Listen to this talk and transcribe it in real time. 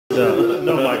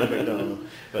No Michael McDonald.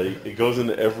 It goes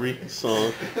into every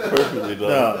song perfectly,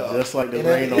 dog. No, just like the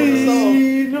rain on the the song.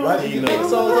 sea. Right, you think the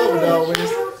song's over, dog.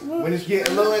 When it's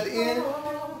getting low at the end.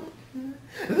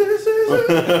 This is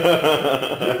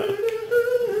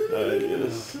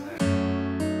yes.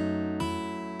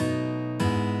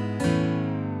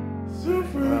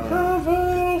 Super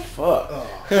combo. Fuck.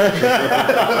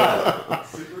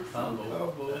 Super combo.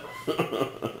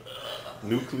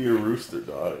 Nuclear rooster,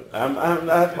 dog. I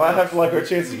have to like our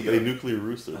chances with a nuclear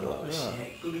rooster, dog. I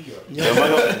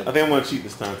think I'm gonna cheat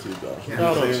this time too, dog.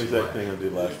 The same exact thing I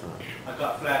did last time.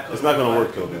 It's not gonna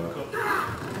work though, dog.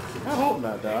 I hope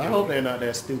not, dog. I hope they're not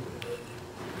that stupid.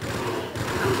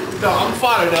 No, I'm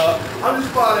fired up. I'm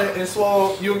just fired and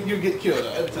swole. You get killed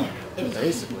every time.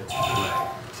 Basically.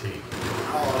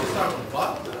 Oh, it's not from the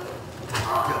bottom.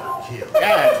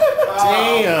 God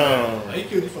damn. He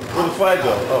killed you from the Where'd the flag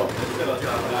go? Oh.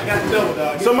 I got the double,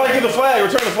 dog. Somebody get the flag.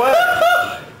 Return the flag.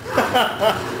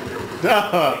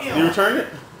 Dog. You return it?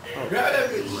 Grab that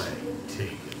bitch.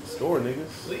 Score, niggas.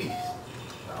 Please. I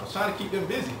was trying to keep them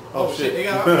busy. Oh, shit. They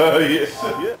got yeah.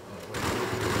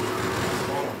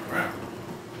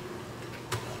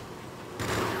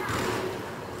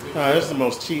 This is the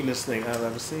most cheatingest thing I've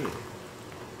ever seen.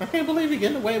 I can't believe you're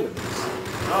getting away with this.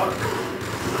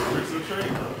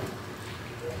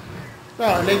 No,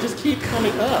 and they just keep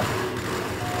coming up.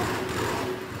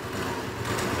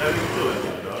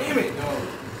 Damn it, dog.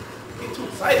 Get too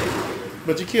excited.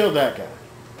 But you killed that guy.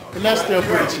 And that's still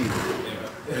pretty cheap.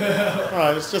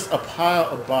 It's just a pile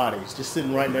of bodies just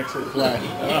sitting right next to the flag.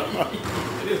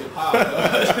 It is a pile,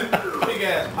 dog. Big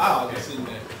ass pile just sitting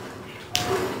there.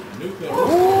 Nuclear.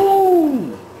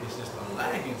 Ooh! It's just a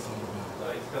lagging somewhere.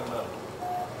 Like, it's coming up.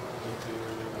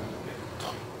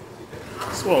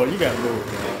 Swole, you gotta move,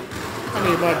 man. I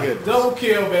mean, my goodness. Double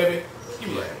kill, baby.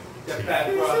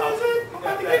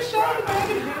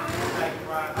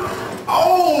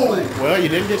 Oh! Well, you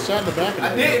didn't get shot in the back of the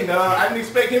I didn't, dog. I didn't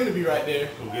expect him to be right there.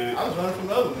 Get it. I was running from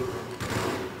the other one.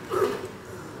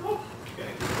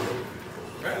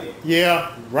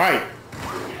 Yeah, right.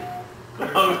 How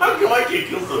come I can't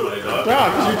kill somebody, dog?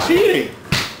 Dog, because you're cheating.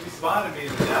 He spotted me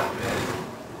in the death, man.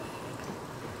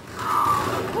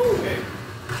 Okay.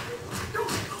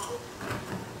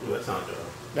 Ooh, that sounds good.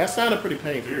 That sounded pretty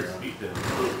painful. Here's speed then.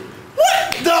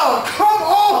 What? Dog, come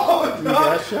on, You dog.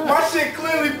 got shot. My shit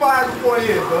clearly fired before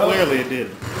his, dog. Clearly it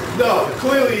didn't. No,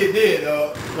 clearly it did,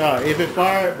 dog. No, if it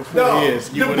fired before his,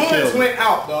 you the would have bullets killed him. went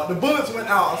out, dog. The bullets went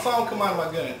out. I saw him come out of my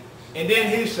gun. And then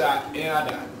his shot, and I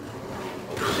died.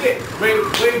 Oh, shit.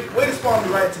 Way to spawn me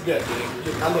right together,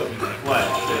 gang. I love you, man. Flag.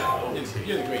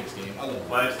 You're the greatest game. I love you.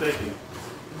 Flag safety. You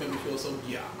make me feel so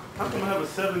yeah. How come I have a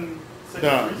 7 second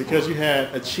No, respawn? because you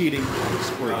had a cheating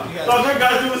spree. Oh, that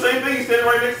guy's doing the same thing. He's standing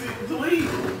right next to the lead.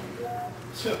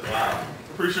 Wow.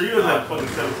 I'm pretty sure he doesn't have fucking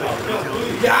 7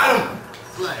 seconds. Got him.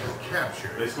 Flag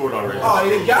captured. They scored already. Oh,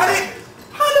 you got it?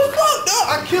 How the fuck, dog?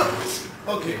 I killed.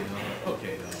 Okay, dog.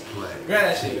 Okay, dog. Grab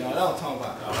that shit, dog. That's what I'm talking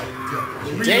about, dog.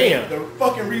 The relay, Damn. The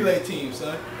fucking relay team,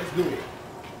 son. Let's do it.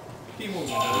 Keep moving,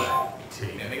 dog.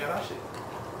 Man, they got our shit.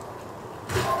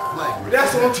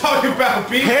 That's what I'm talking about,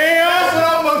 B. That's what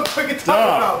I'm motherfucking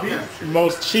talking about, B.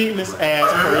 Most cheatingest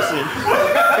ass person I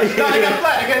got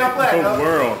flag. I got no flag, in the dog.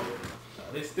 world.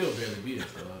 They still barely beat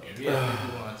us, dog. We had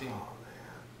people on our team.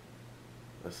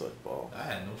 That's like ball. I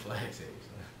had no flag saves.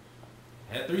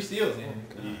 I had 3 steals in.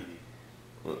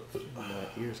 My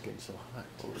ears getting so hot.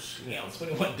 Oh shit. Yeah,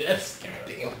 21 deaths. God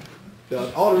damn.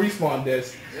 Dog, all the respawn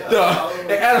deaths. Dog,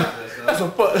 hey, Adam, that's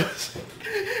some fun.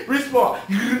 Respawn.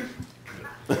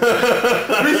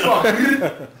 Respawn.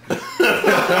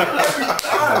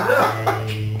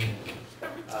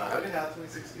 I didn't have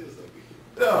 26 steals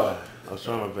though. Dog. I was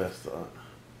trying my best, dog.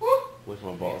 Look at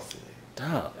my boss.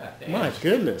 Dog, my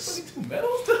goodness. 22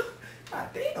 medals? God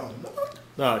damn, no.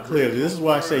 No, clearly, this is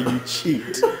why I say you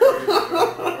cheat.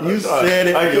 You said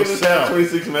it I killed this guy yourself.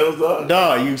 26 medals, dog.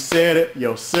 Dog, you said it I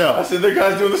yourself. said the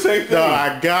guy's doing the same thing. Dog,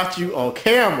 I got you on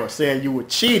camera saying you were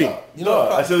cheating. You know,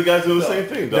 I said the guy's doing the same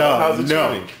thing, dog. How's it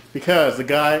No, cheating? because the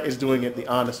guy is doing it the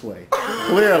honest way.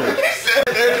 Clearly,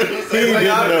 He he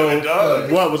didn't know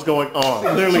what was going on.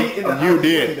 Clearly, you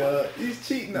did. He's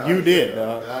cheating. You did,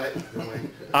 dog.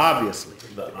 Obviously.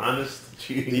 The honest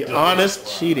cheating. The honest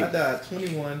cheating. I died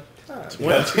 21 times.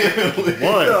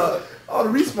 21. Dog, all the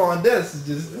respawn deaths is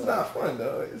just, it's not fun,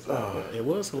 dog. It's not fun. It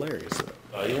was hilarious.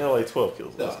 You had like 12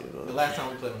 kills last Dog, game, the dog. last time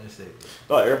we played on this stage.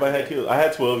 Oh, everybody had kills. I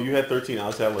had 12. You had 13. I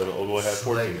was had 11. Ogo had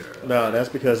 14. No, that's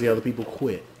because the other people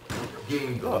quit.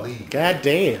 Gained the lead. God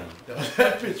damn.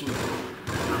 That bitch was.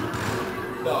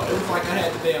 No, it was like I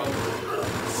had the damn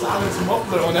silence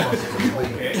muffler on that.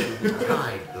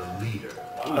 Tied the leader.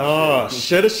 Oh,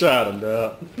 should have shot him,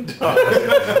 dog.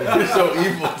 You're so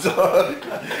evil, dog.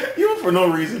 Evil for no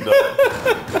reason, dog.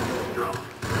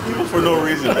 Evil for no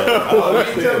reason, dog.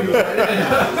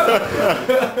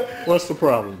 What's the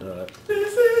problem, dog?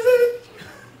 This is it.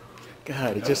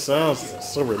 God, it just sounds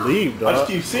so relieved, I just dog.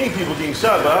 keep seeing people getting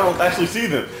shot, but I don't actually see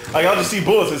them. Like, I'll just see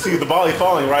bullets and see the volley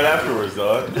falling right afterwards,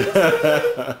 dog.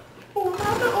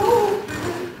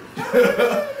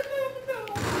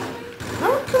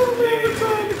 How come every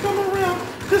time you come around,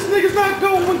 this nigga's not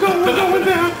going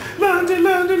down. London,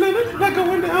 not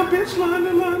going down, bitch,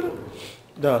 London.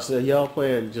 No, so y'all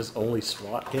playing just only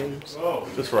SWAT games? Oh,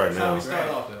 Just right that's how now. we start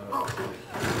off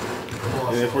though.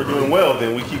 And if we're doing well,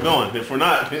 then we keep going. If we're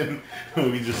not, then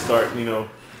we just start,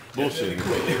 bullshitting.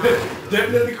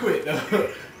 Definitely quit though.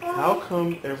 How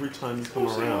come every time you come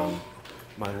around,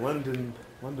 my London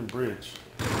Bridge,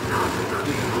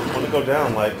 I want to go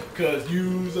down like... Cause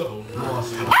you's a hoe.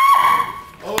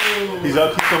 Oh. He's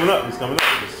coming up.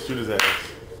 Just shoot his ass.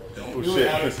 Oh shit.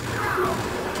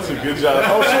 That's a good job.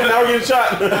 Oh shit, now we're getting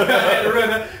shot.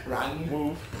 Run.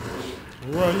 Move.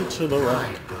 Run to the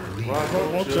right.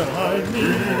 Won't you hide me?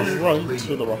 Run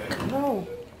to the right. No.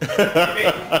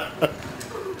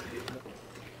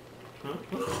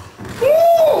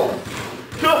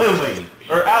 Kill him, Lee.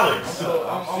 Or Alex.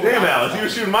 Damn, Alex, you were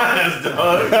shooting my ass,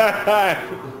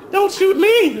 dog. Don't shoot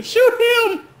me! Shoot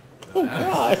him! Oh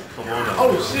God! Come on now.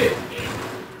 Oh shit.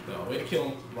 No, way to kill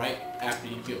him right after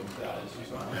you kill him.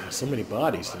 So many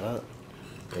bodies, dog.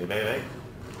 Hey.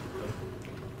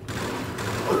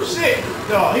 Oh shit!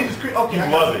 No, he just okay.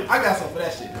 You love it. I got some for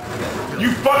that shit.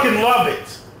 You fucking love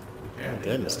it. Oh,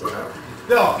 goodness, dog.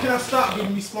 No, can I stop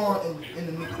getting me spawned in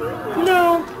the mix?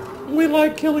 No, we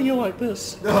like killing you like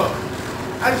this. No.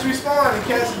 I just respawned and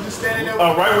Cass is just standing there.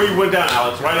 Oh, right where you went down,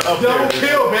 Alex. Right up there. Double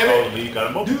kill, baby. Oh, Lee, you got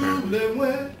him open.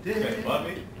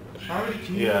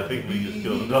 Yeah, I think we just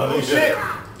killed him. Oh shit!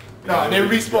 No, they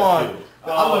respawn. I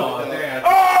love it.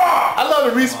 Oh! I love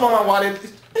it respawn while they.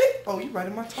 Oh, you right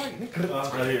in my target, nigga.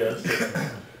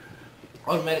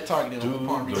 Automatic targeting on the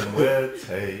palm reach.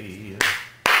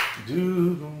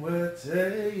 Do the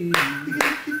wetty.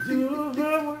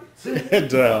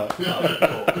 Dog.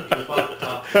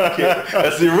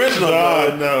 That's the original.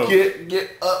 Dog, no. Get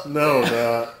up. No,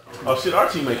 dog. Oh shit, our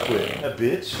teammate quit. That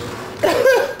bitch.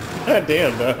 God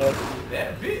damn, dog.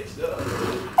 That bitch, dog.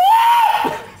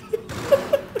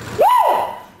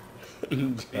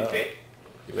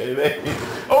 Baby.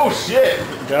 Oh shit.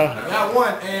 Dog. I got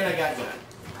one and I got got.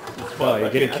 Oh, you're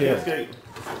getting killed.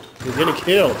 You're getting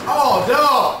killed. Oh,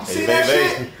 dog. You see that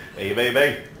shit? Hey,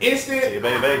 baby. Instant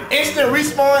Instant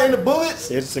respawn in the bullets.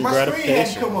 Instant My screen had to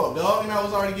gratification. come up, dog, and I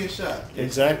was already getting shot.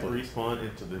 Exactly. Respawn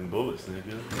into them bullets,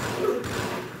 nigga.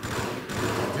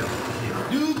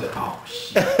 Dude, oh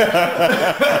shit.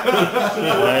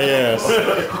 Yes.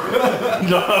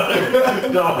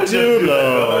 No, Too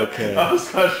low. Okay. I was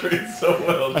concentrating so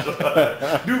well,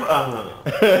 Dude,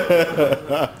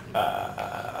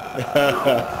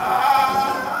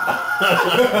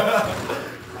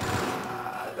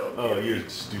 Oh, you're a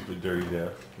stupid, dirty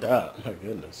death. Ah, my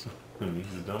goodness.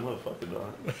 He's a dumb motherfucker,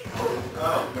 dog.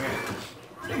 Oh man.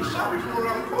 Nigga shot me from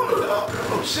around the corner, dog.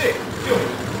 Oh shit. Kill me.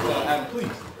 Adam,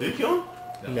 please. Did you kill him?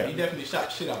 No, No. he definitely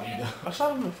shot shit out of me, dog. I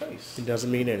shot him in the face. It doesn't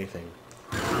mean anything.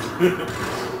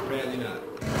 Apparently not.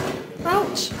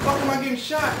 Ouch. Fuck am I getting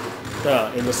shot?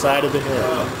 In the side of the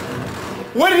head.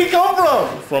 Where did he come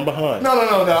from? From behind. No.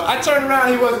 I turned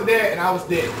around, he wasn't there, and I was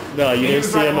dead. No, you And he didn't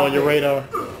was see right him on your behind me.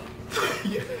 radar?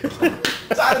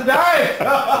 I died.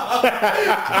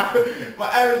 My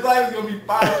average life is gonna be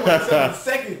 5.7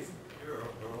 seconds.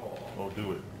 Oh,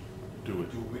 do it.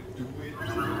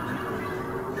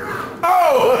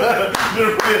 Oh! Did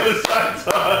it from the other side,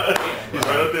 Todd. He's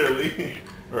right up there, Lee.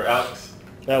 Or Alex.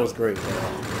 That was great.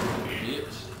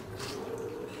 Bitch.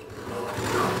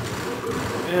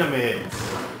 Damn it.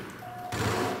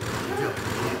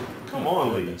 Come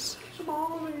on, Lee.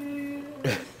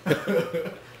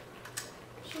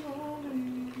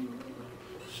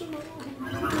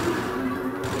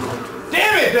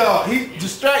 Damn it, dog! He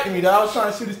distracted me, dog. I was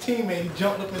trying to shoot his teammate. He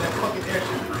jumped up in that fucking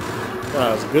airship.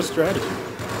 That was a good strategy.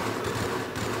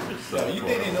 Yo, you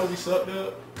think they know we sucked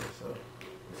up?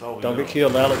 Don't get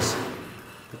killed, Alex.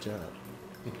 Good job.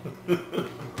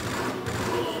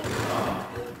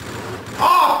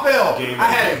 Oh, I fell!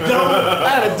 I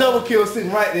had a double kill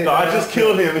sitting right there. No, I just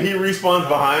killed him and he respawns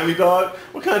behind me, dog.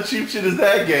 What kind of cheap shit is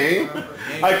that, game?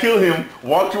 I killed him,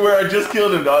 walked to where I just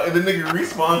killed him, dog, and the nigga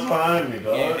respawns behind me,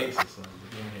 dog. Yeah, hates us, son.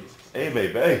 Yeah, hates us. Hey,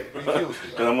 baby. Because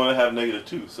I'm going to have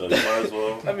 -2, so you might as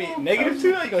well. I mean, -2?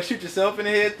 You gonna shoot yourself in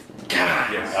the head?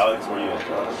 God. Yes. Alex, where you at,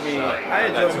 Josh? I mean, I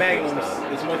enjoy Magnums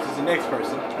as much as the next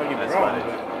person. Don't get me wrong.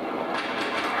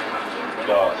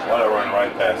 Dog, why did I run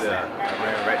right past that? I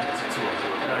ran right into 2 of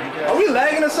them. Are we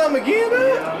lagging or something again,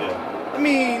 man? Yeah. I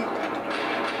mean,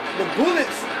 the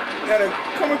bullets gotta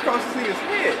come across this nigga's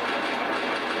head.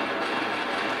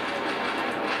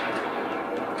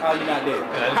 How you not dead?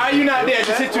 How you not dead?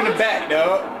 Just hit you in the back,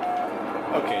 dog.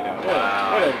 Okay, dog.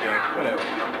 Wow. Whatever, gang. Whatever.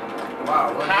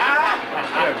 Wow.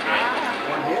 Whatever, gang.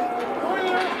 One hit?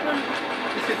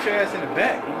 Just hit your ass in the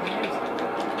back.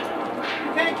 You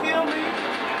can't kill me.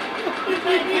 You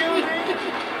can't kill me.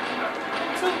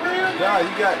 I'm too real. Nah,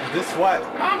 you got this SWAT.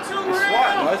 I'm too real.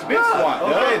 SWAT, no, it's been SWAT,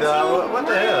 dog. Okay, dog. What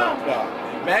the hell? Dog.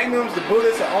 Magnums, the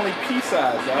bullets are only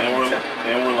pea-sized, dog. And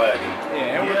we're lagging.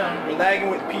 Yeah, and we're lagging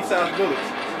with pea-sized bullets.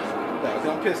 Dog,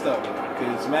 I'm pissed off,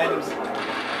 because Magnums is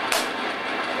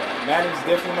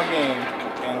definitely my game,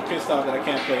 and I'm pissed off that I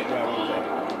can't play it the way I want to play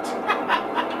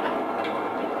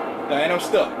it. And I'm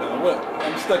stuck, dog. What?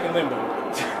 I'm stuck in limbo.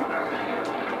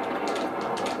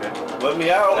 Let me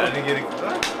out. I didn't get it.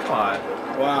 Come on.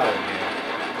 Wow.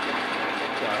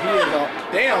 Dog, he is all...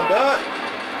 Damn, dog.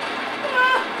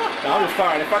 No, I'm just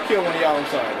firing. If I kill one of y'all, I'm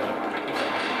sorry, dog. I'm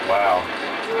sorry. Wow.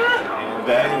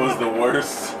 That was the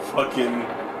worst fucking...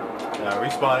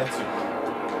 Respawn in 2. 2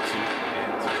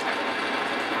 and 2.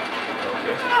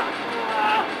 Okay.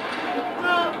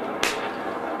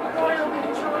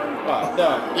 Wow,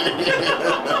 dog.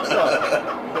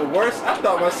 The worst, I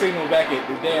thought my signal back at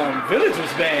the damn village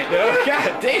was bad, dog.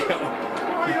 God damn.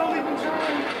 Why y'all even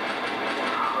trying?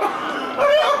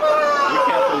 We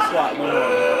can't play SWAT no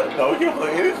more. No, we can't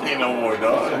play anything no more,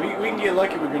 dog. So we can get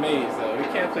lucky with grenades, though. We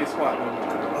can't play SWAT no more.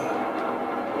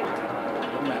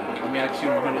 I mean, I can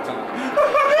shoot him 100 times.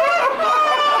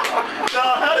 No,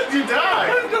 how did you die? I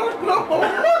don't know.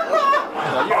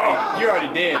 You're already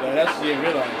dead, though. That's what you didn't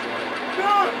realize, right?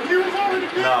 No, he was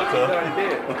already dead. Nah, You're already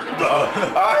dead. Dog,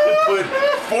 I put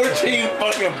 14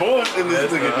 fucking bullets in this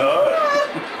nigga, dog.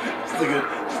 This nigga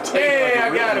just takes Hey, like a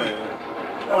I got real him.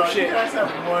 man. Oh, shit. You guys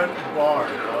have one bar,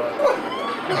 dog.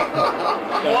 No,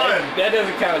 One. that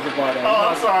doesn't count as a bar, though.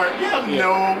 Oh, I'm sorry. You have Yeah.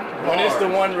 no bar. When it's the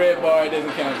one red bar, it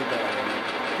doesn't count as a bar.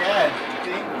 God,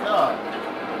 thank God.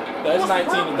 That's What's the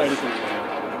 19 to purpose? 33, man.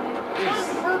 It's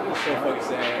so fucking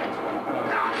sad.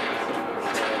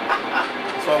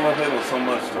 That's why I love Halo so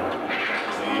much, though.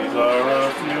 These are a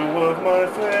few of my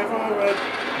favorite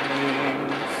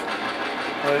things.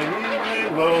 Playing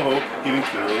Halo, getting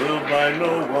killed by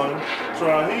no one,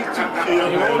 trying to kill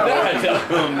He won't die, though.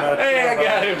 Hey, I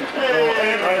got him.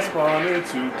 And I responded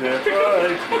to death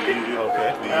right here.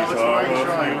 Okay. These are a few of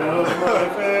my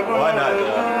favorite Why not,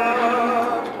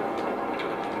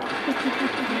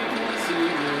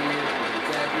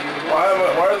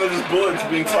 Why are there just bullets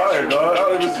being fired, dog? I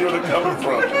don't even see where they're coming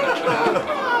from. I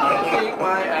think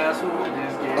my asshole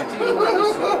is getting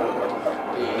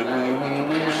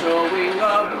showing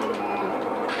up.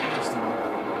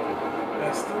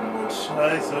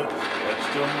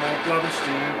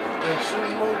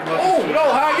 Oh, no,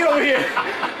 how I get over here?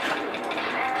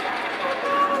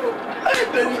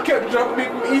 They just kept dropping me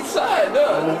from each side,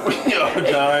 We are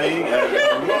dying at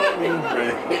alarming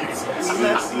rates.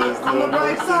 This is On the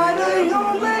right side, I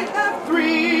only have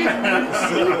 3. I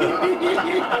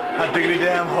diggity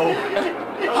damn hole.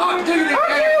 Hot diggity, I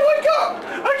can't wake up!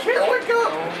 I can't wake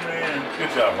up! Oh, man.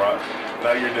 Good job, Rock.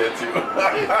 Now you're dead too.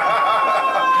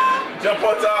 Jump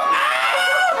on top.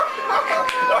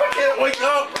 I can't wake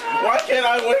up! Why can't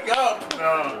I wake up?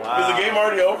 No. Wow. Is the game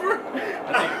already over?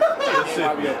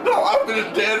 No, I've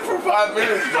been dead for 5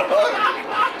 minutes, dog.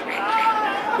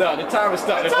 No, the time is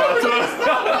starting.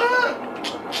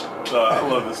 I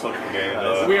love this fucking game,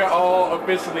 dog. We are all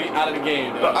officially out of the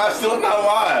game, dog. I'm still not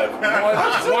alive.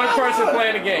 One person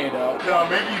playing the game, dog. No,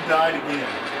 maybe you died again.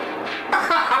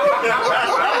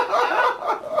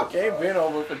 Game been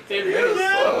over for 10 minutes.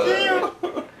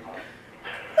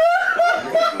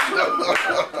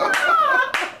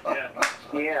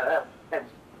 Yeah, that's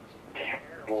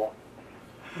terrible.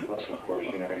 Unless, of course,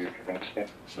 you know you're going to stay.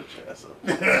 Shut your ass up.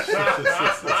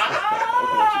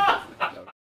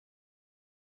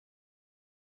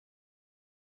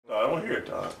 I don't want to hear it,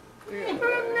 dog.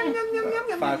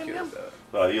 5 kills,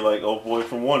 dog. You like old boy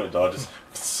from Wanted, dog.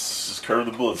 Just curve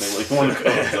the bullets. Ain't like you want to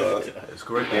come, dog. It's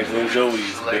correct. Angelina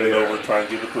Jolie's bending over trying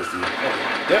to get the pussy.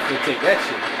 Definitely take that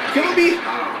shit. Kill him, B.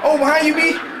 Oh, behind you,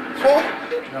 B. Oh.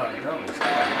 No, you know.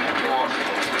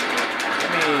 I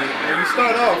mean, when you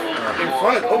start off in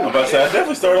front of... I'm about to say, I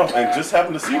definitely started off and just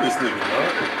happened to see this nigga, dog.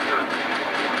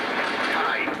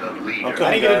 I'm I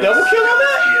coming, didn't get a guys. double kill on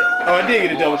that? Oh, I did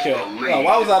get a double kill. Oh,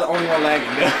 why was I the only one lagging?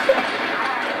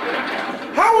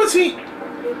 How was he? I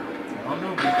don't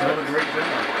know, but he's done a great job.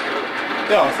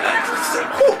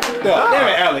 Damn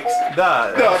it, Alex.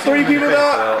 Nah, Three people,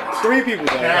 dog. Three people,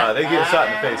 dog. Nah, they getting shot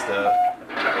in the face, dog.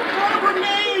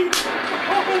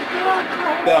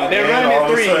 They're running All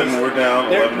in of a sudden, threes. we're down.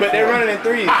 But they're running in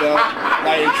threes, dog.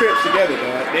 Like in trips together,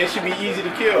 dog. They should be easy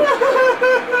to kill.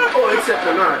 Oh, except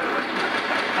they're not.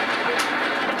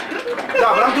 No,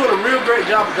 but I'm doing a real great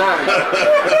job of dying.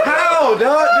 How,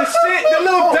 dog? The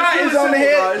little dot is on the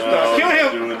head. Kill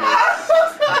him.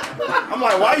 I'm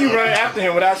like, why are you running after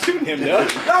him without shooting him, dog?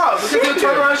 No, because he'll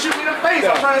turn around and shoot me in the face.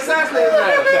 I'm trying to assassinate his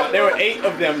ass. No, there were 8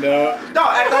 of them, dog. No,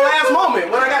 at the last moment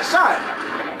when I got shot.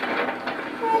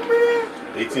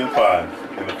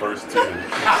 18-5 in the first 2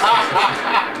 minutes.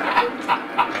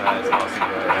 That's awesome,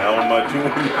 bro. How am I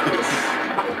doing this?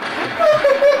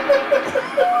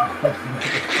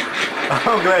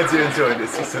 I'm glad you enjoyed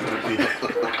this. You said repeat.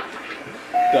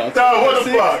 Dog, what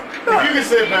the fuck? If you can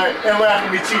sit back and laugh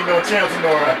at me cheating on champs and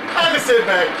Nora, I can sit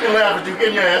back and laugh at you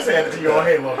getting your ass handed to you on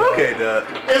Halo. Dog. Okay, dog.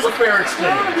 It's a fair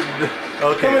exchange.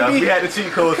 Okay, now if we had the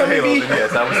cheat codes for Halo, then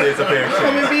yes, I would say it's a fair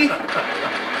Come and exchange. be.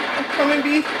 Come and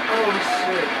be. Oh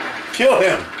shit. Kill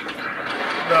him.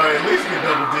 No, at least get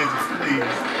double digits,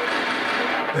 please.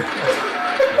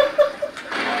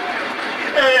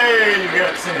 Hey, you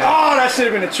got 10. Oh, that should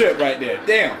have been a trip right there.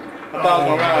 Damn. I thought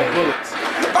I was going to run out of bullets.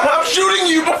 I'm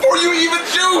shooting you before you even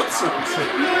shoot.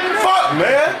 Fuck,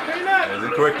 man. That was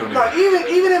incorrect on you. No,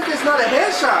 even if it's not a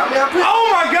headshot, I mean, I put. Oh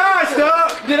my gosh,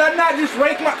 dog! Did I not just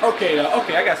rake my? Okay, dog.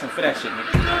 Okay, I got some for that shit,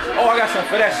 nigga. Oh, I got some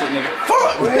for that shit, nigga.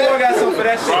 Fuck, Oh, I got some for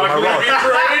that shit.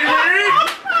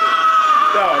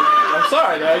 Dog, I'm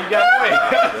sorry, dog. You got away.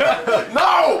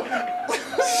 No.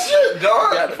 Shit,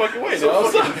 dog. Got the fucking way, dog.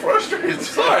 I'm sorry. Frustrated.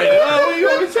 Sorry, dog. What you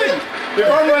want me to tell you? If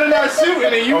I'm running out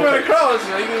shooting and you run across,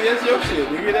 that's your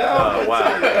shit. You get out. Oh, wow.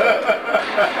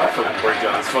 I'll fucking break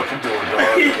down this fucking door,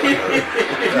 dog. These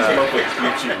motherfuckers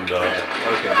keep cheating, dog.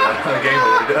 Okay, dog. Game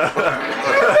over, dog.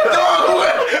 Dog,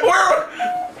 where?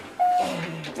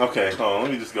 Okay, hold on.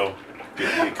 Let me just go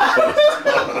get composed.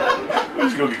 Let me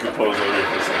just go get composed over here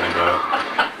for a second, dog.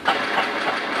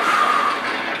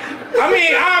 I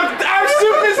mean, I'm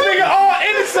shooting this nigga all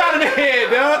in the side of the head,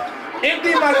 dog.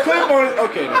 Empty my clip on it.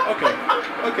 Okay, dog. Okay,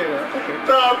 dog. Okay.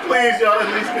 Dog, please, y'all at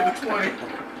least get the 20.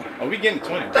 Oh, we getting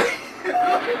 20. We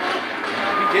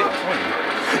getting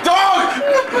 20. Dog!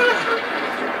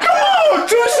 Come on,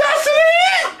 2 shots in the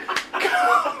head.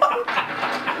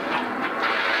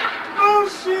 Oh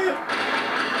shit.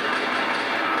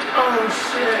 Oh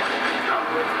shit.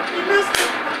 You missed it.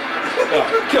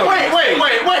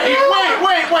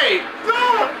 Wait.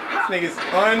 Dog. This nigga's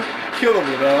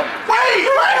unkillable, dog. Wait.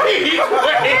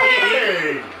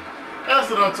 That's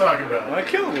what I'm talking about.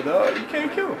 Unkillable, dog. You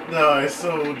can't kill him. No, it's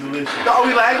so delicious. Are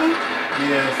we lagging?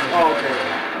 Yes. Oh, okay.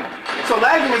 So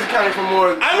lagging is accounting for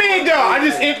more. I mean, dog, I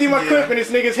just emptied my clip in this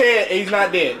nigga's head and he's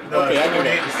not dead. No, Okay, I it's get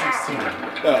 28 that. to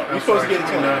 16. Dog, we supposed to get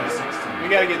 20. 29 to 16. We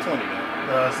gotta get 20, dog.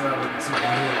 No, it's not looking super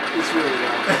good. It's really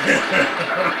not.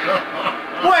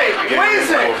 Wait a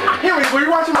second. Henry, were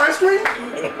you watching my screen?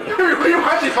 Henry, were you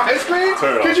watching my screen?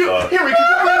 Turn it Could off, you, dog. Henry, could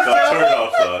you please Dog, tell turn it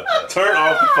off, dog. Turn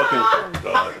off the fucking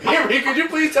dog. Henry, could you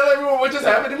please tell everyone what just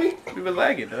happened to me? We were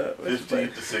lagging, dog. 15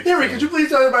 to 16. Henry, could you please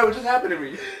tell everybody what just happened to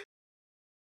me?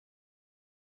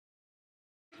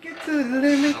 Get to the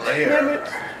limit, Right here.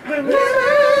 limit.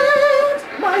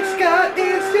 My Scott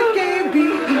is the game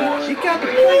beat. She got the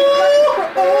play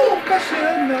like oh,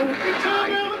 professional.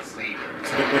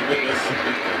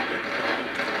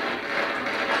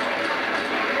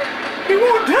 He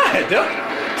won't die, dog.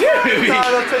 Dude. Nah,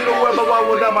 I'll tell you what, but why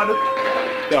would that matter?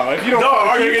 Dog, if you don't Dog, pull the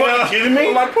are you trigger, fucking dog, kidding me?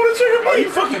 I'm like, pull the trigger, Are you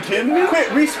please. fucking kidding me? Quit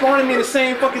respawning me in the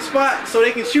same fucking spot so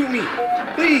they can shoot me.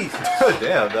 Please.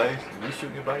 Damn, dog. You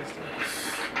shooting your body still?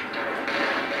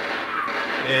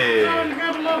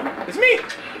 Yeah. It's me.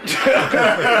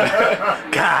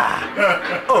 God.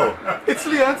 Oh, it's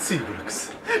Leon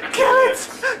Seabrooks. Kill it!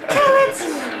 Kill it!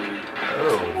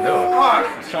 Oh, no.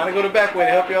 I was trying to go the back way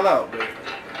to help y'all out, but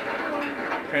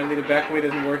apparently the back way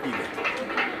doesn't work either.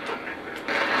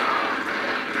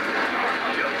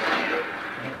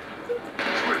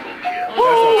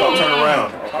 Turn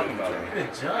around.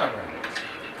 Good job.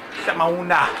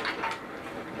 Shamona.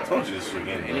 I told you this was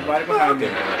getting Anybody behind me?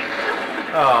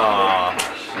 Aww.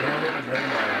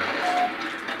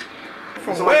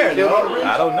 From where, dog?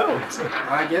 I don't know.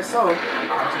 I guess so.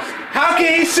 How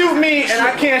can he shoot me and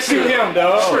I can't shoot him,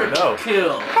 dog? Oh, no.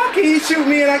 Kill. How can he shoot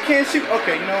me and I can't shoot?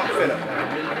 Okay, you know what? I'm fed up.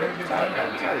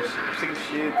 I'm tired of this shit. I'm sick of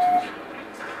shit.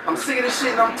 I'm sick of this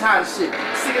shit and I'm tired of shit.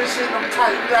 Sick of this shit and I'm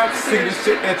tired. I'm Sick of this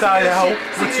shit and tired of hoe.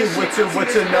 What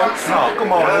you know? Oh,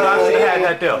 come on, man. I should have had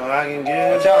that there. I can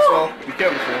get. Watch out, Swole. Be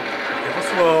careful, Swole. Careful,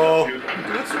 Swole.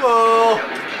 Good Swole.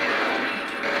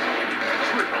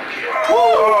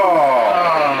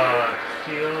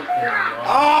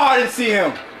 Oh, I didn't see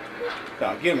him. No,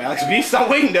 get him, Alex B. Stop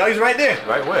waiting, dog. He's right there.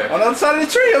 Right where? On the other side of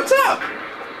the tree, up top.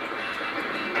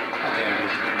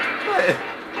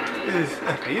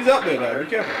 He's up there, dog. Be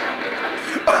careful.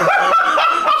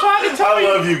 I'm trying to tell you. I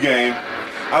love you, game.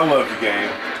 I love you, game.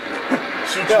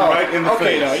 Shoot you right in the face.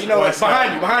 Okay, no, you know what?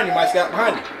 Behind you, Mike Scott.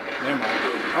 Behind you. Never mind.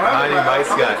 Behind you, Mike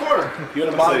Scott.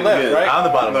 You're the bottom left, right? I'm the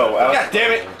bottom left. God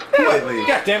damn it.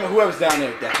 God damn it, whoever's down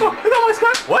there. Is that Mike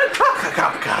Scott? What?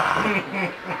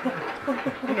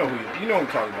 You know what I'm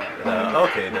talking about.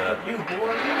 Okay, no.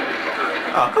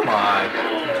 Oh, come on.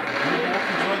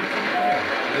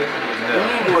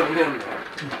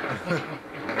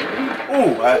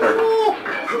 Ooh, I hurt.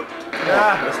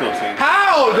 Let's go, team.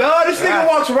 How, dog? This nigga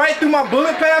walks right through my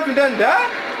bullet path and doesn't die?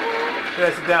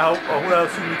 Yeah, sit down, Hope. Oh, who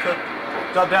else shoot me?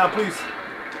 Drop down, please.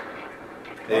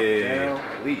 Hey.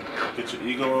 Get your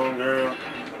eagle on, girl.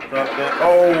 Drop down.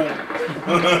 Oh.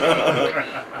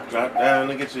 Drop down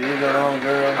and get your eagle on,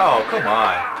 girl. Oh, come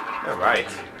on. All right.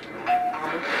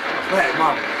 Black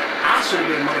mama. I should have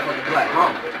been motherfucking black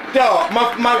mama. Dog,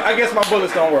 I guess my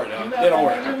bullets don't work, though. They don't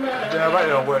work. Yeah, right, they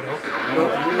don't work, though.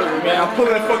 Man, I'm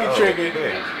pulling the fucking trigger.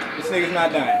 Okay. This nigga's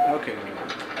not dying. Okay.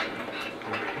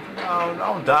 I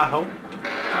don't die, Hope.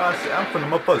 I'm from the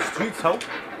motherfucking streets, Hope.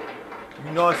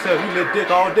 You know what I'm saying? We lit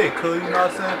dick all day, cuz. You know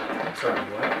what I'm saying? I'm sorry,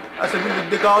 what? I said we lit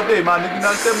dick all day, my nigga. You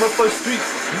know what I'm saying? Motherfucking streets.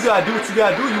 You gotta do what you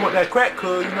gotta do. You want that crack,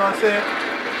 cuz. You know what I'm saying?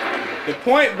 The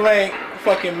point blank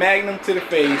fucking magnum to the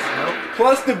face,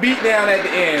 plus the beat down at the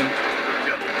end.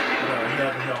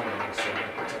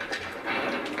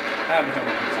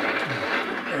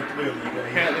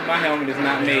 Apparently my helmet is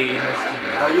not made.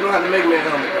 You don't have to make me a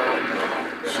helmet, bro.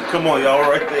 Come on, y'all,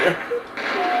 right there.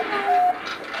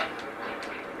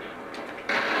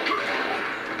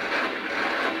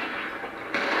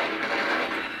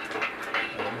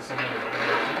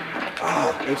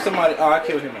 If somebody, I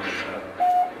killed him.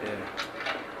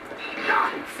 Yeah.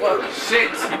 Fuck,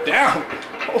 shit, sit down.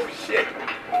 Oh shit.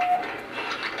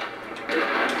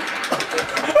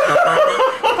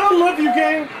 I love you,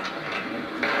 game.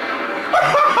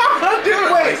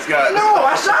 Wait, Scott. no,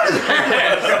 I shot his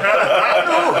ass.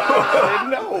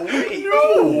 No, wait. No.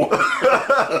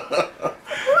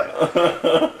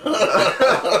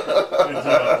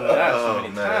 That's so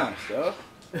many times, though.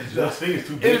 It'd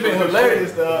have been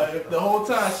hilarious the whole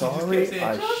time. She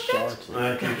just kept saying, I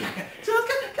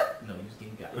no, you just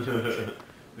getting got.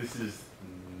 This is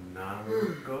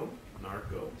Narco.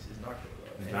 This is Narco.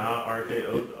 Nah,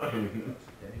 RKO.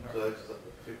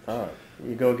 Alright,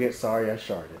 you go get sorry I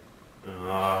sharded.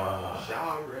 Now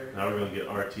we're gonna get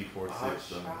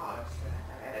RT46.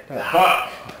 Fuck!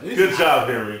 Good job,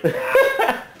 Henry.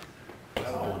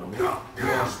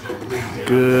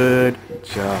 Good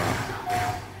job.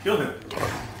 Kill him.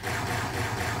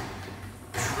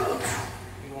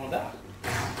 You won't die.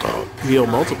 He'll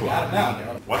multiply. Got him now,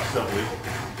 dog. Watch yourself, Lee.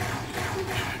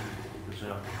 Good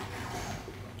job.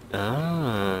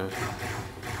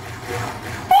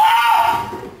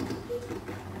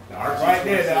 Right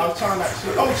there, I was trying not to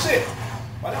shoot. Oh shit!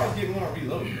 Why did I was getting one on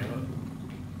reload, bro?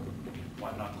 Why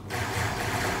not?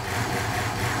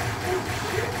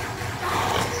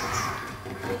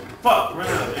 Fuck! Run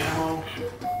out of ammo.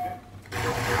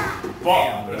 Fuck!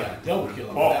 Damn, we got a double kill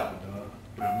on that one, dog.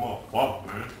 Man, motherfucker,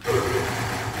 man.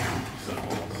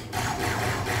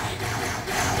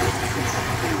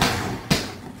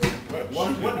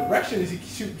 What direction is he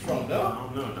shooting from, I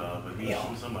dog? don't know, dog, but he's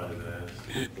shooting somebody's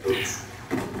ass.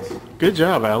 Good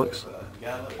job, Alex.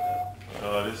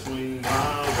 This swing my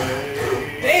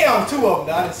way. Damn, two of them, dog.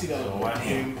 I didn't see that So one. I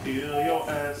can feel your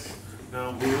ass.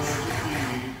 Now would you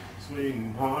please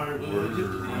swing hard? Would you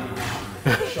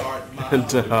Sharp, my Good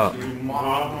job. swing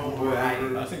hard?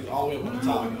 I think it's all the way up on the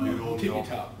top. Tippy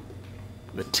top.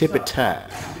 The tippy top.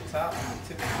 Tippy top and the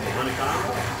tippy top. Running time?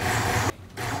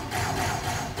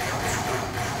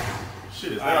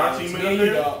 Shit, is that our teammate Me up and you,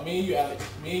 there? dog. Me and you, Alex.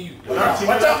 Me and you. Our Watch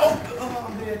teammate out! up Oh,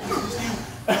 I'm dead. It's just you.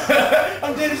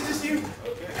 I'm dead. It's just you.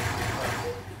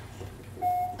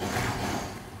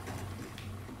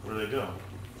 Where'd they go?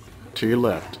 To your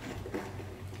left.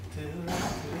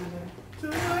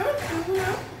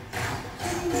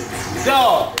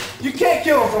 Dog, you can't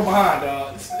kill him from behind,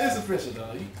 dog. It's official,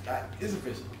 dog. It's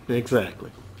official.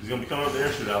 Exactly. He's gonna be coming up the air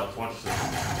shootout. Watch yourself.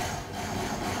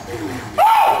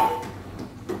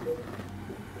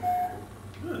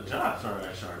 Good job, sorry,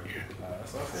 I shot you.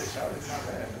 So I said, shot is not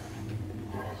bad.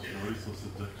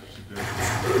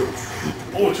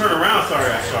 Oh, turn around,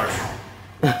 sorry, I shark.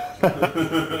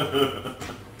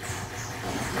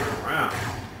 Turn around.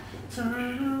 Turn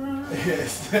around.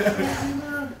 Yes.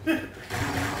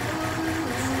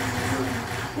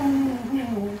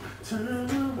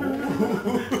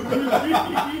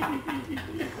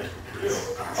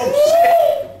 Oh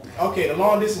shit! Okay, the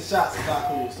long distance shots is not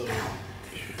cool, so.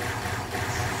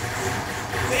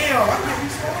 Damn, I can't be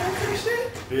small with this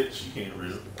shit. Bitch, you can't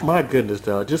real. My goodness,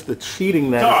 dog. Just the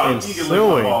cheating that Dog, is you can lick my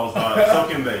ensuing. balls, dog.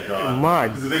 Soak in there, dog. My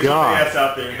Because if they put God. their ass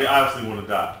out there, they obviously want to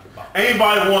die.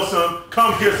 Anybody wants some,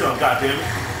 come get some, goddammit.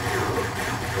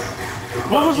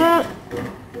 What was that?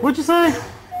 What'd you say?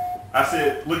 I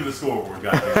said, look at the scoreboard,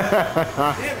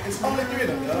 goddammit. Damn, it's only 3 of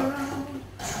them, dog.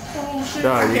 Oh shit,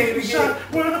 Nah, I you- can't even shot.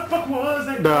 Where the fuck was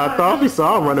that Nah, I guy? thought we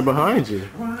saw him running behind you.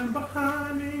 Running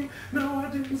behind me. No, I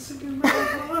didn't see him.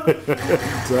 Dog.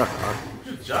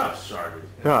 Good job, Sharded.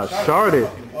 God, Sharded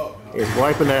Fucking him up, dog. is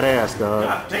wiping that ass, dog.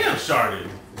 God damn, Sharded.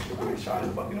 Shot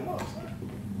is fucking him up, son.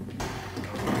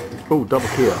 Ooh, double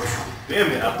kill.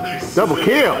 Damn it, Alex. Double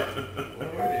kill.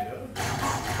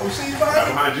 Oh, she's behind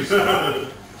me. Behind you.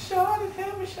 Shot it,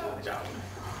 help me, shot it.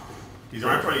 He's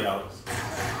right in front of you, Alex.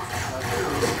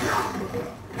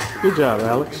 Good job,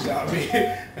 Alex. Good job,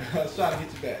 man. I was trying to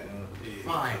get you back, dog.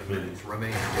 5 minutes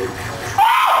remain.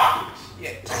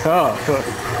 Yeah. Oh,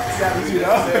 Got me too,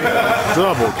 dog.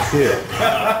 double kill.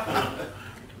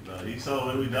 No, he saw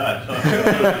when we died.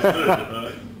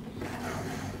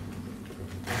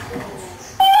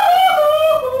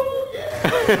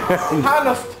 How the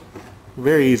f-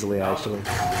 Very easily, actually.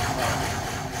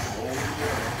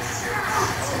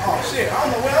 Oh shit, I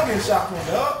don't know where I'm getting shot from,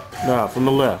 dog. Nah, from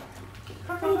the left.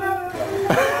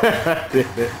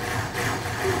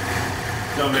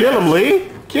 Kill him, Lee.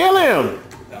 Kill him.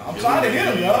 I'm trying to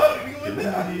hit him, dog. You with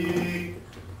that?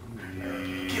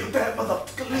 Kill that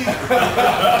motherfucker, Lee.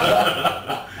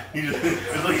 He just,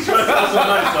 it's like he's trying to sound so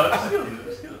nice, dog. Just kill him,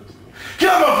 just kill him.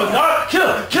 Kill him, motherfucker, dog.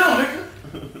 Kill him, nigga.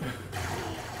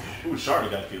 Ooh, Sharded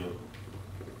got killed.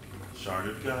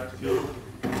 Sharded got killed.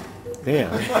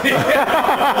 Damn.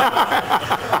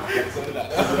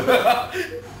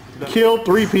 Kill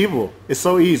 3 people. It's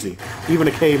so easy. Even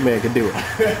a caveman can do it.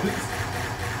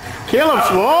 Kill him,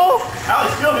 Swole.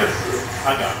 Alex, kill him.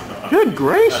 I got him, dog. Good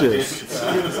gracious. It's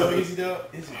so easy, dog.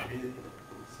 It's really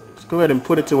Let's go ahead and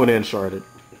put it to an end, Sharded.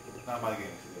 not my game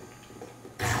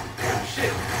today.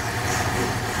 Shit.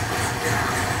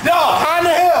 Dog, how in the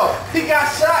hell? He got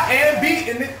shot and beat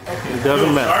and it. Okay. It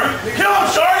doesn't matter. Sharded. Kill him,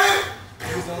 Sharded.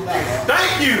 Niggas don't die, dog.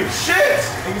 Thank you. Shit.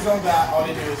 Niggas don't die. All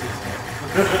they do is this.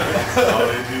 All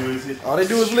they do is hit. All they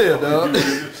do is live, dog.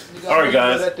 All right,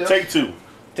 guys. Take 2.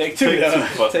 Take Take 2.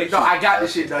 Fuck. No, I got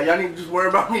this shit, dog. Y'all need to just worry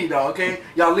about me, dog, okay?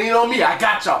 Y'all lean on me. I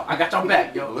got y'all. I got y'all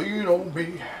back, yo. Lean on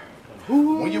me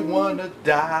when you wanna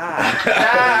die.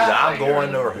 I'm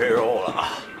going to hell.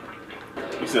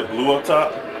 You said blue up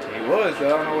top? He was, though. I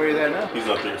don't know where he's at now. He's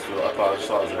up there still. I thought I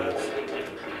saw his ass.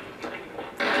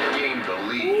 Gain the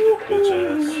lead. Bitch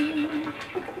ass.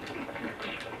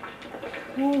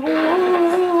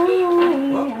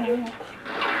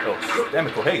 Oh, damn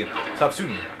it, Cohagen. Stop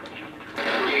shooting me.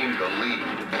 Gain the lead.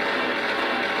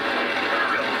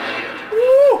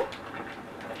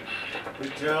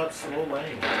 Good job, slow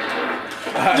lane.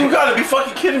 You gotta be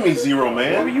fucking kidding me, Zero,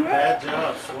 man. Where were you at? Bad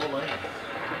job, slow lane.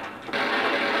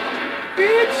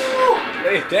 Bitch!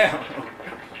 Lay it down.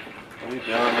 Lay it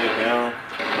down, lay it down.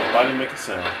 Nobody make a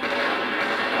sound. I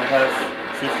have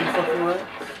 50 fucking rounds.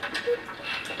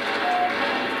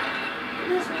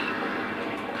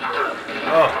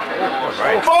 Oh,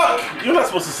 right. Fuck! You're not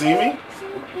supposed to see me.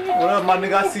 What up, my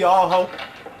nigga? I see all hoe.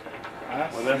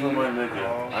 Whatever, my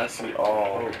nigga. I see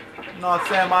all. You know what I'm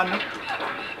saying, my nigga?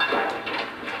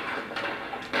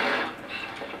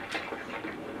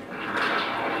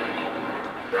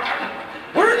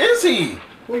 Where is he?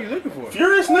 Who are you looking for?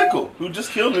 Furious Nickel, who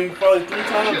just killed me probably 3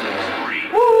 times now.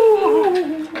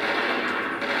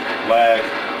 Lag.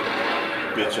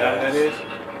 Bitch ass. That is?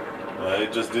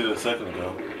 It just did it a second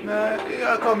ago. Nah, you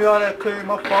gotta call me all that clear,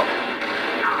 my fault.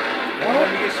 Don't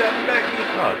let me get shot in the back, B.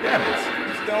 Oh, damn it.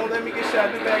 Just don't let me get shot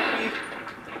in the back, B.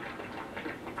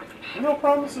 No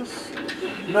promises.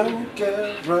 No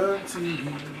guarantees.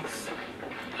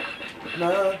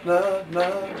 Nah, nah,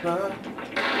 nah, nah.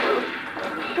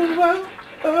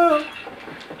 Oh,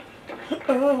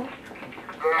 oh.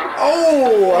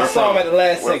 Oh, I saw him at the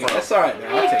last second. That's alright,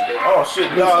 man. I'll take it. Oh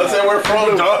shit, no, that's where we're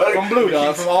from, dog. From Blue,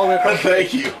 dog. From all the way across the way.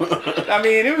 Thank you. I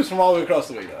mean, it was from all the way across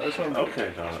the way, dog. It's from Blue.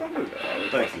 Okay, dog. It's from Blue, dog.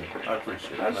 Thank you. I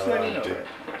appreciate it. I'll just let you know did. that.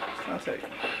 I'll take it.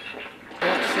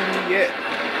 Don't see me yet.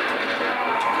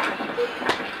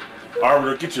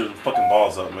 Arbiter, get your fucking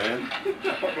balls up, man.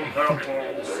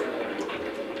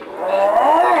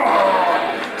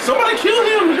 Somebody kill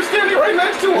him. You're standing right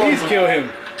next to him. Please kill him.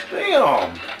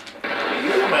 Damn.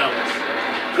 Kill him, Alex.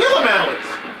 Kill him, Alex.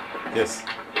 Yes.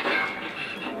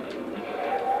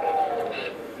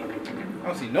 I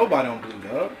don't see nobody on blue,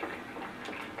 dog.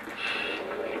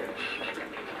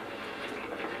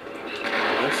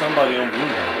 There's somebody on blue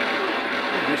now.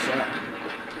 Good shot.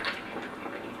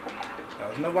 There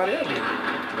was nobody up here.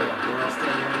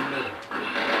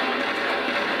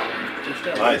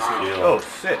 Nice kill. Oh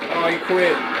shit. Oh, you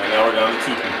quit. And now we're down to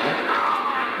 2 people.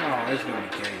 Oh, it's gonna be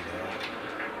gay, dog.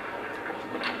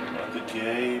 The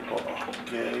gay ball.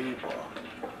 Gay ball.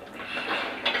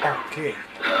 Okay.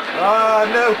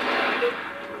 No.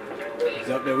 He's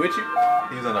up there with you?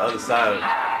 He's on the other side.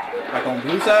 Like on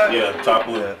blue side? Yeah, top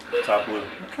blue. Yeah. Top blue.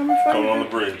 Coming from Coming you? on the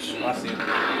bridge. Oh, I see him.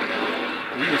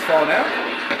 Did you just fall down? I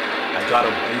got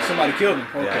him. And somebody killed him.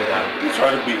 Okay. Yeah, I got him. You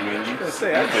try to beat me and you I was gonna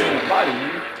say, I just seen a body,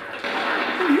 nigga.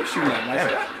 Who are you shooting at,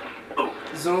 Mike?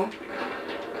 Zoom.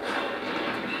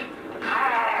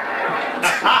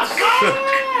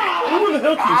 Who the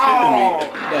hell keeps hitting me?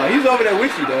 No, he's over there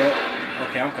with you, dog.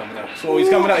 Okay, I'm coming up. So he's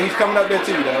coming up. He's coming up there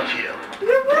too, dog.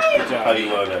 Good job. How you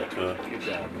love that, cuz? Good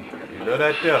job, man. You know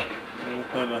that there.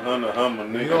 Hummer,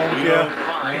 nigga. You don't You care. know?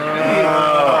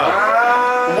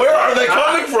 Where are they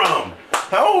coming from?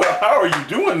 How are you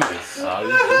doing this? How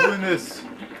you doing this?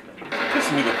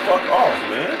 Piss me the fuck off,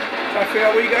 man. Trying to figure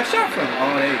out where you got shot from.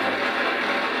 Oh, there you go.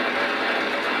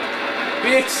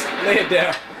 Bitch, lay it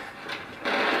down.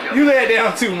 You lay it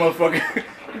down too, motherfucker.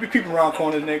 You be peeping around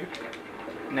corners, nigga.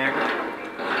 Nagger.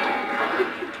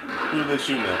 Who are they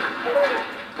shooting at?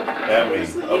 At me,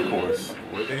 of course.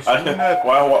 What they shooting at?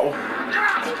 Why?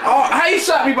 Oh, how he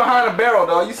shot me behind a barrel,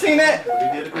 dog? You seen that? He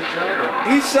did a good job.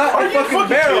 He shot the fucking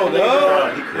barrel, kidding me,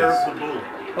 dog. He curved the bull.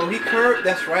 Oh, he curved?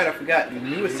 That's right, I forgot. The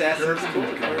new Assassin's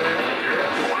Creed.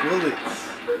 Bullets.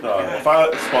 If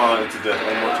I spawn into death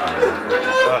one more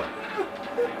time.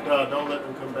 No, don't let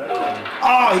them come back.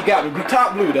 Oh, he got me.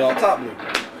 Top blue, dog. Top blue.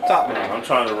 Top blue. I'm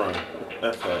trying to run.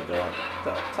 That's that, dog.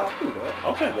 Top blue, dog.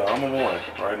 Okay, dog. I'm on my way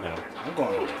right now. I'm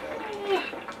going over there, dog.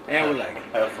 And we're like,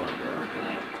 Have fun, bro.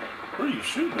 Where are you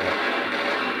shooting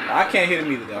at? I can't hit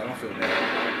him either, dog. I don't feel bad.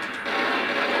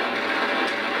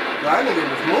 That nigga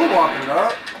was moonwalking,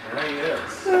 dog. There he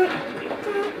is.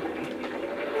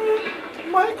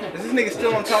 Michael. Is this nigga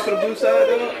still on top of the blue side,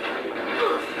 dog?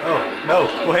 Oh, no.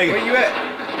 Go ahead. Where you at?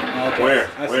 Okay. Where?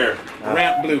 I see. Where?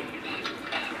 Ramp blue.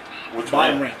 Which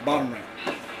Bottom one? ramp. Bottom ramp.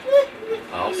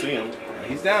 I don't see him.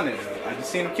 He's down there, dog. I just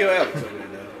seen him kill Alex over there,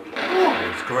 dog.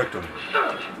 It's correct on you.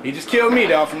 He just killed me,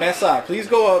 dog, from that side. Please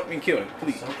go up and kill him,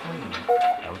 please. So clean.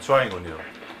 I'm trying on you.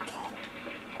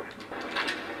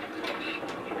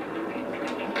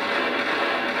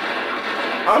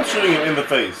 I'm shooting him in the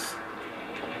face.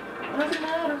 Doesn't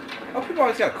matter. Oh, people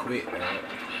always gotta quit, dog.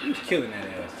 He was killing that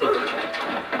ass.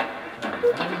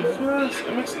 Because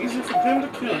it makes it easier for them to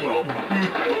kill me.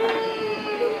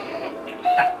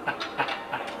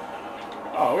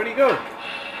 Oh, where'd he go?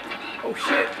 Oh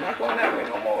shit, not going that way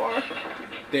no more.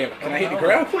 Damn, can I hit the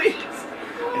ground, please?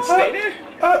 And stay there?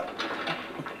 Did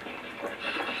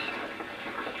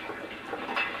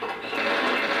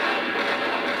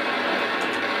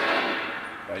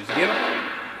I just get him?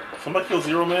 Somebody kill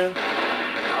Zero Man?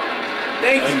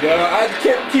 Thank you, dog. I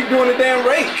keep doing the damn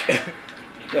rake.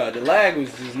 Dog, the lag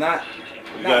was just not.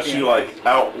 You got you like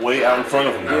way out in front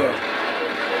of him now. Yeah.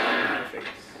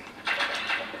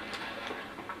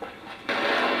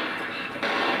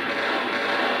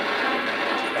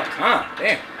 Ah,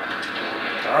 damn.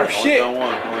 All right, Oh shit. Only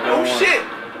got one. Oh shit.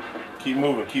 Keep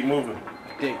moving, keep moving.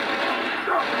 Dick.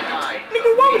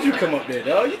 Nigga, why would you come up there,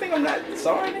 dog? You think I'm not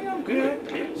sorry, nigga? I'm good.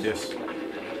 Yes.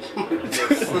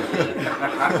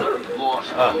 Lost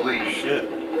the lead. Shit.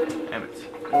 Damn it.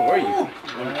 Where were you?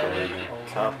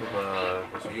 Top of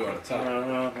So you on the top.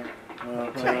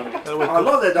 I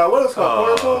love that, dog. What is it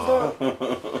called? What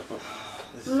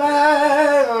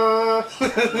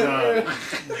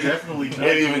Definitely You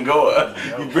can't even go up.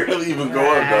 You barely even go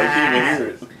up, dog. You can't even hear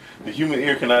it. The human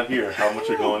ear cannot hear how much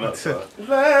you're going up, dog.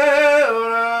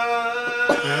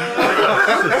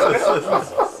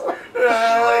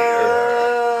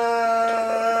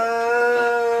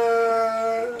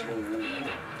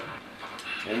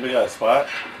 Anybody got a spot?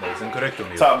 That's incorrect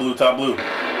on you. Top blue, top blue.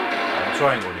 I'm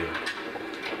trying on you.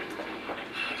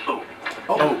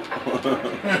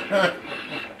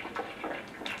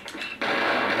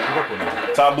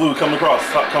 Top blue, coming across.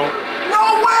 Top, come.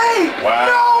 No way! Wow.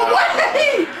 No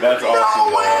way! That's awesome.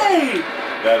 No way!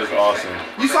 That is awesome.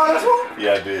 You saw this one?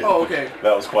 Yeah, I did. Oh, okay.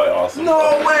 That was quite awesome. No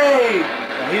way!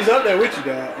 Now, he's up there with you,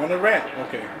 dog, on the ramp.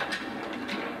 Okay.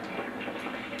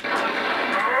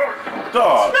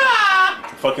 Dog.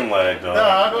 Fucking lag, dog. No,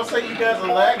 I'm gonna say you guys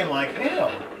are lagging like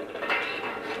hell.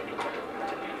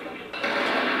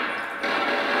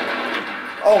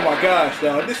 Oh my gosh,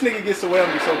 dog. This nigga gets away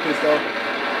with me so pissed off.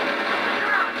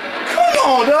 Come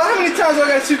on, dog. How many times I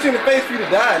gotta shoot you in the face for you to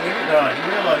die, nigga? No, you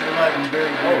realize you're lagging very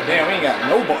good. Oh, damn, we ain't got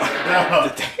no bar.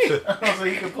 No. So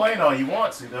you complain all you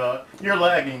want to, dog. You're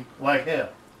lagging like hell.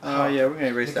 Oh, yeah, we're gonna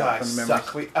erase that from the memory.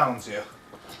 We owns you.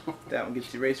 That one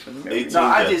gets erased from the memory. 18 No,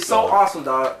 I deaths, did so dog. awesome,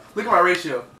 dog. Look at my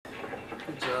ratio.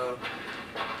 Good job.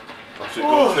 Oh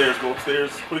shit, go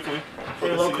upstairs quickly. Hey,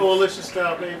 a little coalition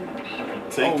style, baby.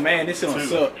 Take Oh, man, this is gonna 2.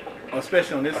 suck.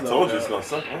 Especially on this I level. told you it's dog. gonna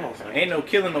suck. Hold on a second. Ain't no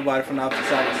killing nobody from the opposite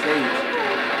side of the stage.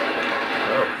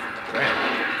 Oh, damn.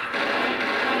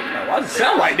 Now, why does it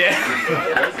sound like that?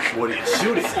 What are you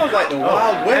shooting? It sounds like the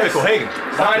Wild West. Michael Hagen.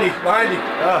 Behind you, behind you.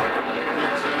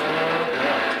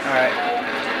 Alright.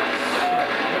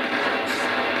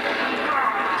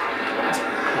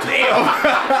 Damn!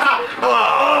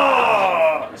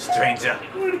 Oh, stranger.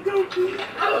 Where'd it go, Pete?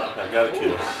 I got a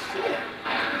kill.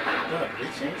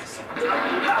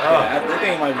 Yeah, I think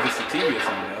it might be just a TV or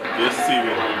something, though. Yes, TV.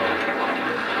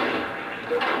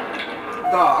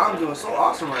 Dog, I'm doing so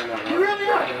awesome right now. You really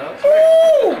are, dog.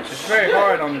 It's very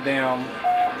hard on the damn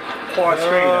quad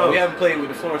screen, though. We haven't played with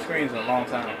the floor screens in a long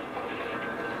time.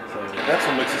 So, That's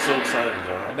what makes it so exciting, I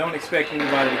dog. don't expect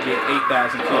anybody to get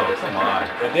 8,000 kills. Oh, come on. I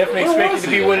definitely Where expect it was to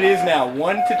be he? what it is now,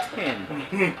 1 to 10.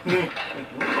 You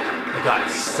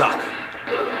guys suck.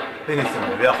 They need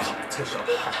some real competition.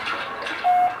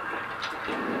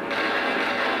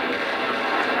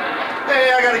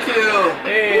 Hey, I got a kill.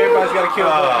 Hey, everybody's got a kill.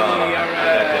 Alright.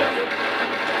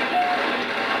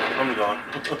 I'm gone.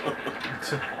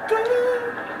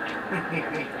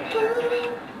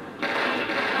 I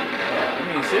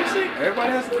mean, seriously?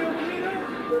 Everybody has a kill with me now?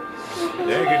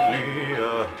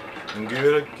 Get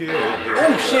a kill.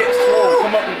 Oh shit! Whoa,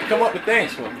 come up with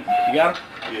things for me. You got him?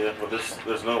 Yeah, but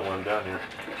there's no one down here.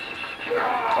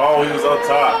 Oh, he was up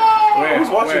top. Where? Who's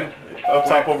watching? Up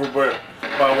top over where?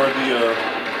 By where the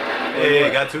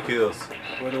Hey, got 2 kills.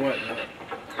 Where the what?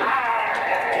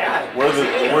 where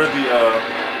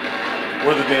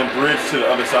the damn bridge to the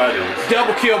other side is.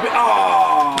 Double kill.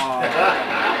 Oh!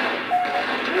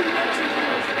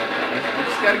 You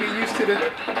just gotta get used to the.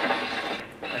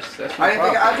 That's I didn't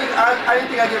think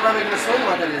I'd get right back in the swing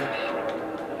like I did.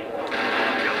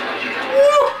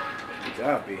 Good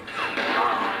job, B. I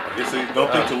guess they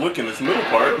don't think to look in this middle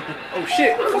part. Oh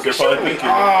shit! They're Fucking probably shoot me! thinking,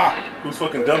 Ah! who's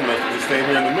fucking dumb enough to just stand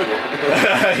here in the middle?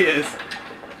 Yes.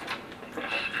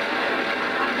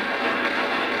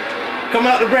 Coming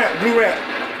out the ramp, blue ramp.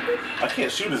 I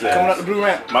can't shoot his ass. Coming out the blue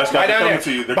ramp. Mike Scott, right they're down coming there.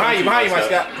 to you. They're Behind you, coming to Mike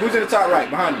Scott. Who's in the top right?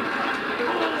 Behind you.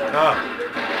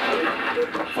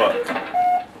 Fuck.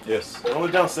 Yes. We're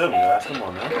only down 7, guys. Come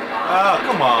on now. Oh,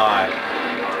 come on.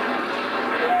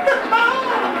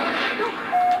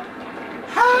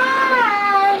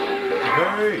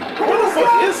 Hey. Where the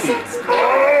fuck is he?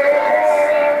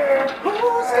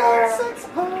 Who's got 6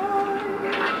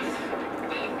 points?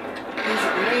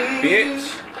 Bitch.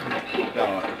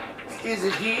 Dog. Is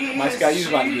it he? Mike Scott, you was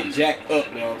about to get jacked up,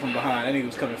 dog, from behind. That nigga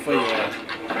was coming for your ass.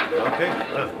 Okay.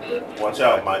 Watch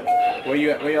out, Mike. Where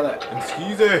you at? Where y'all at?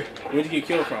 Excuse me. Where'd you get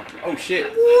killed from? Oh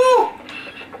shit. Who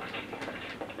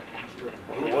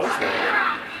was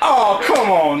that? Oh,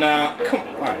 come on now. Come on.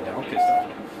 Alright, dog, I'm pissed off.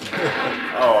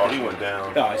 Oh, he went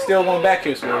down. Dog, he's still going back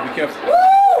here, so be careful.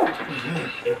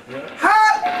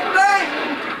 Hot day!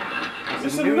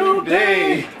 It's a new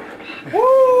day.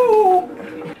 Woo!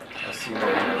 Let's see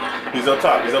where He's up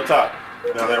top. He's up top.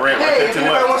 Now that ramp right Hey, there if to the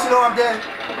anybody left. wants to know I'm dead,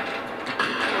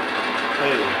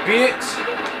 Hey. bitch.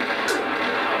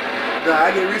 nah, I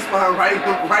get respawned right in the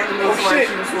middle of Oh, my shit.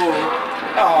 shooting sword.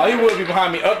 Oh, he would be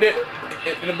behind me. Up there.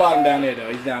 In the bottom down there,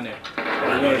 though. He's down there.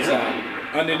 On the red side.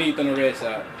 Underneath on the red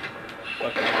side.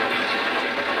 Okay. I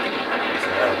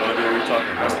have no idea what you're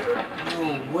talking about. No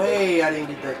way I didn't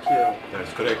get that kill.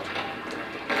 That's correct.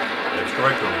 That's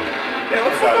correct. Yeah,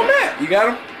 what the fuck I'm at? You got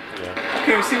him? Yeah. I can't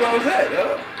even see where I was at,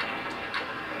 dog.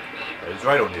 It's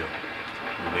right on you. You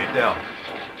lay it down.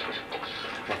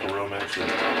 Like a real man should.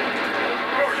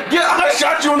 Yeah, I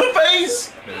shot you in the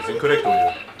face! That is incorrect on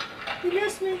you. You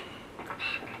missed me.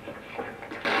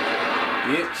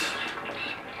 Bitch.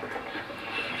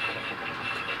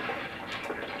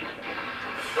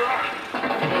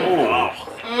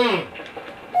 Oh.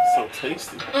 So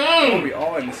tasty. We'll be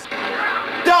all in this.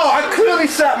 Die! I clearly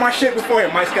shot my shit before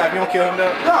him. Mike Scott, if you don't kill him,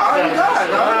 though. No, I already died,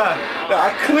 dog. No, I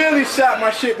clearly shot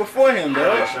my shit before him, I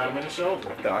though. shot him in the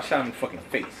shoulder. No, I shot him in the fucking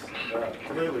face.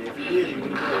 Clearly, if he did, he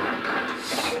would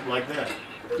have like that.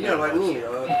 Yeah, like me,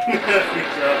 dog. That's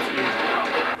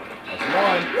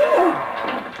one.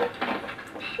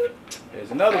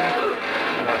 There's another one.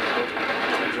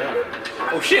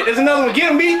 Oh shit, there's another one.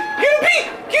 Get him, B! Get him, B!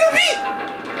 Get him, B!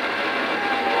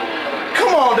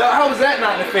 Come on, dog. How was that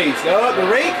not in the face, dog? The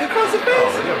rake across the face?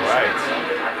 Oh, you're right.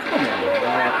 Come on,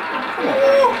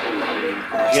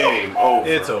 dog. Game over.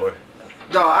 It's over.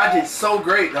 Dog, I did so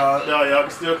great, dog. No, y'all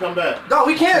can still come back. Dog,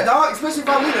 we can't, dog. Especially if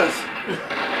I lead us.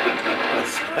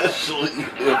 Especially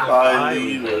if I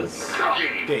lead us.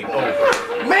 Game over.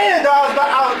 Man, dog,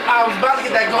 I was about to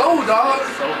get that gold, dog.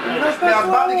 I was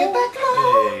about to get that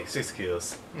gold. Hey, 6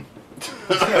 kills.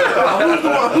 Who's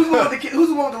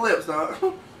the one with the lips, dog?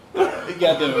 You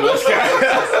got them. Let's go.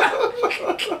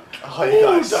 Oh, you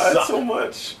guys died suck. so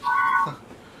much.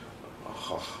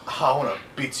 I want to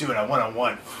beat you in a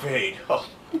one-on-one fade. Oh.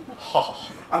 Oh.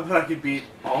 I bet I could beat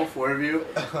all 4 of you.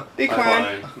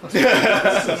 Decline.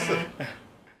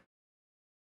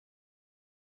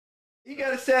 He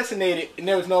got assassinated, and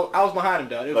there was no. I was behind him,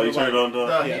 dog. Oh, you turned on, dog?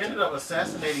 No, he ended up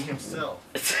assassinating himself.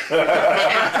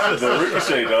 The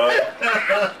ricochet, dog.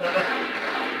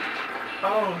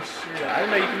 Oh shit! I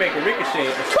didn't know you could make a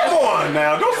ricochet. Come on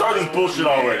now, don't start this bullshit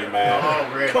already, man.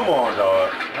 Already. Come on,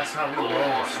 dog. That's how we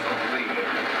roll, son.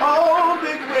 Oh,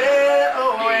 big red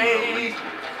away.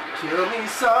 Kill me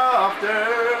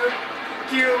softer.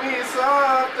 Kill me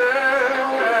softer.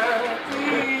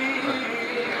 Please.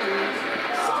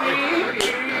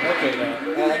 Okay,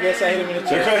 dog. I guess I hit him in the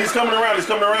chest. He's coming around, he's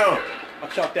coming around. I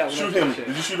chalked that one. Shoot up. him.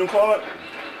 Did you shoot him, Claude?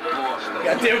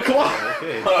 Goddamn claw.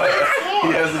 Okay.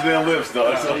 He has his damn lips,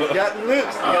 dog. So. He got the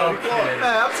lips. He got the claw. Man,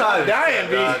 I'm tired of Dying,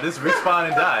 B. this respawn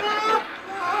and die.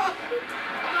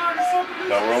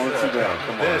 Now rolling 2 down.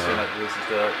 Come on. Finishing Man. up this and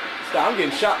stuff. Stop, I'm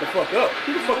getting shot the fuck up.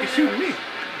 Who the fuck is shooting me?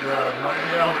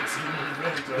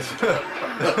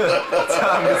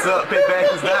 Time is up, payback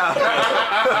is down.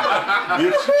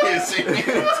 You can't see me.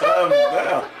 Time is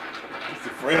down. It's the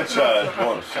franchise.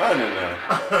 Boy, I'm shining now.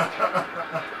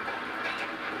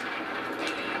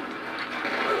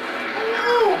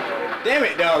 Damn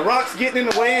it, dog. Rocks getting in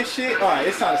the way and shit. Alright,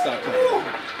 it's time to stop playing.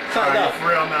 It's time to stop. For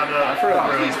real now, dog. For real.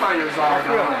 Dog, please find your resolve,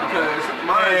 dog. Because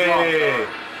mine is off,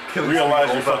 dog. Realize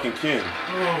your fucking kin.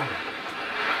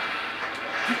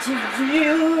 To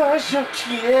realize your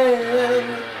kin.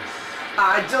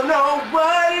 I don't know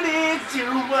what it is to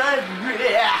what.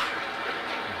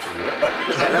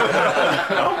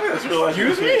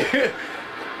 Excuse me?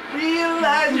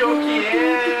 Realize your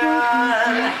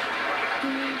kin.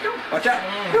 Watch out.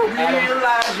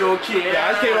 Realize your kin. Yeah,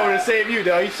 I just came over to save you,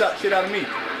 dog. You shot shit out of me.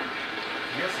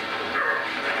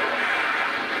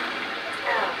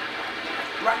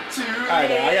 Right to Alright,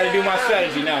 dog. I gotta do my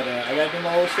strategy now, dog. I gotta do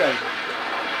my whole strategy.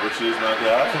 Which is not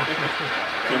the option.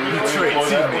 Can we Trade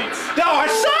avoid that? teammates. Dog, I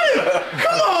shot him!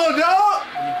 Come on, dog!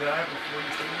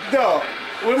 Dog,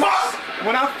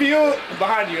 when I feel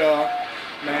behind you,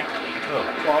 man.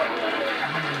 Claw.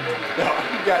 Dog,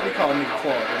 you got me calling me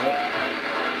Claw, dog.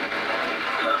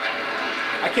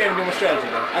 I can't even do my strategy,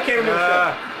 dog. I can't even do my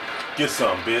strategy. Get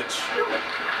some, bitch.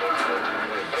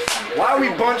 Why are we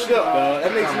bunched up, dog?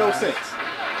 That makes no sense.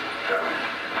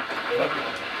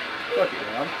 Fuck it,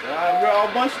 man. We're all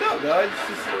bunched up, dog. It's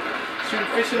just shooting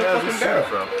fish in the fucking barrel.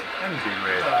 From? And be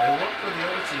red. It worked for the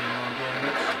other team on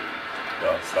damage.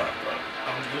 Dog, stop, bro.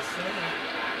 I'm just saying.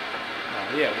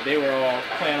 Yeah, but they were all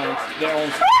playing on their own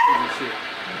and shit.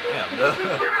 Damn, duh.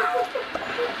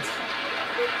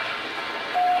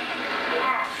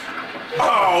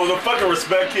 Oh, the fucking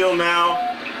respect kill now.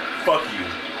 Fuck you.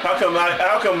 How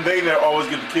come they never always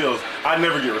get the kills? I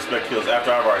never get respect kills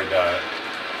after I've already died.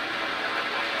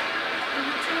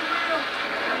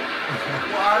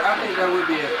 Well, I think that would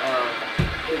be a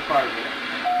big part of it.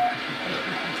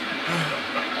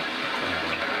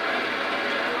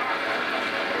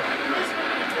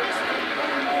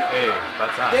 Hey,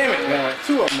 about time. Damn it, man.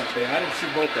 2 of them up there. I didn't see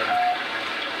both of them.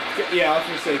 Yeah, I was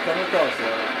gonna say, come across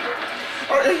there.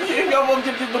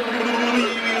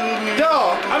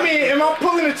 Dog, I mean, am I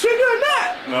pulling the trigger or not?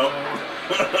 No.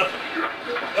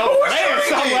 Oh, man,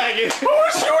 stop lagging. Who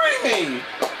is shooting me?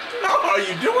 How are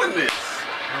you doing this?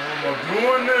 I'm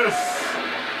doing this.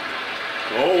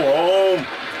 Go home.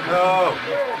 No.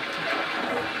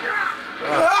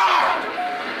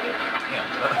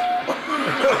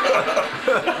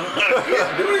 I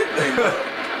can't do anything.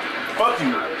 Fuck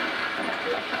you.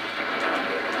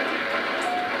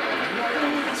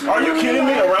 Are you kidding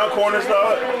me? Around corners,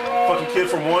 dog? Fucking kid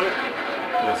from Wanted?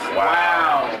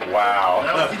 Wow.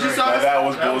 Wow. You just saw this? That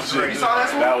was bullshit. You saw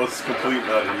that one? That was complete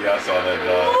nutty. Yeah, I saw that,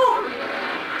 dog.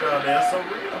 God, that's so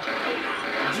real.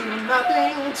 Do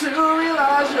nothing to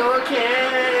realize your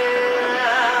care.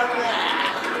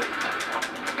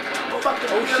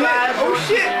 Oh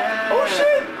shit! Oh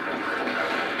shit!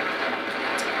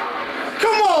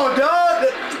 Come on, dog!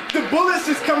 The bullets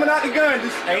just coming out the gun.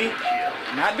 Just ain't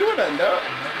not doing nothing, dog.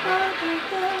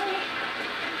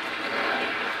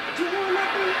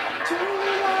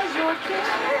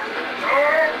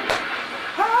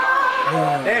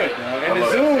 Damn it, dog. And the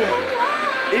zoom,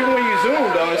 even when you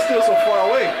zoom, dog, it's still so far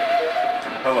away.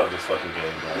 I love this fucking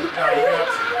game, bro.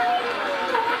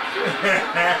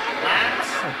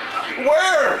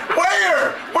 Where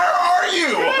are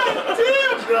you?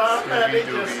 Damn, dog. They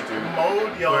just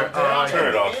mowed y'all down. Turn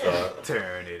it off, dog.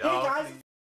 Turn it off.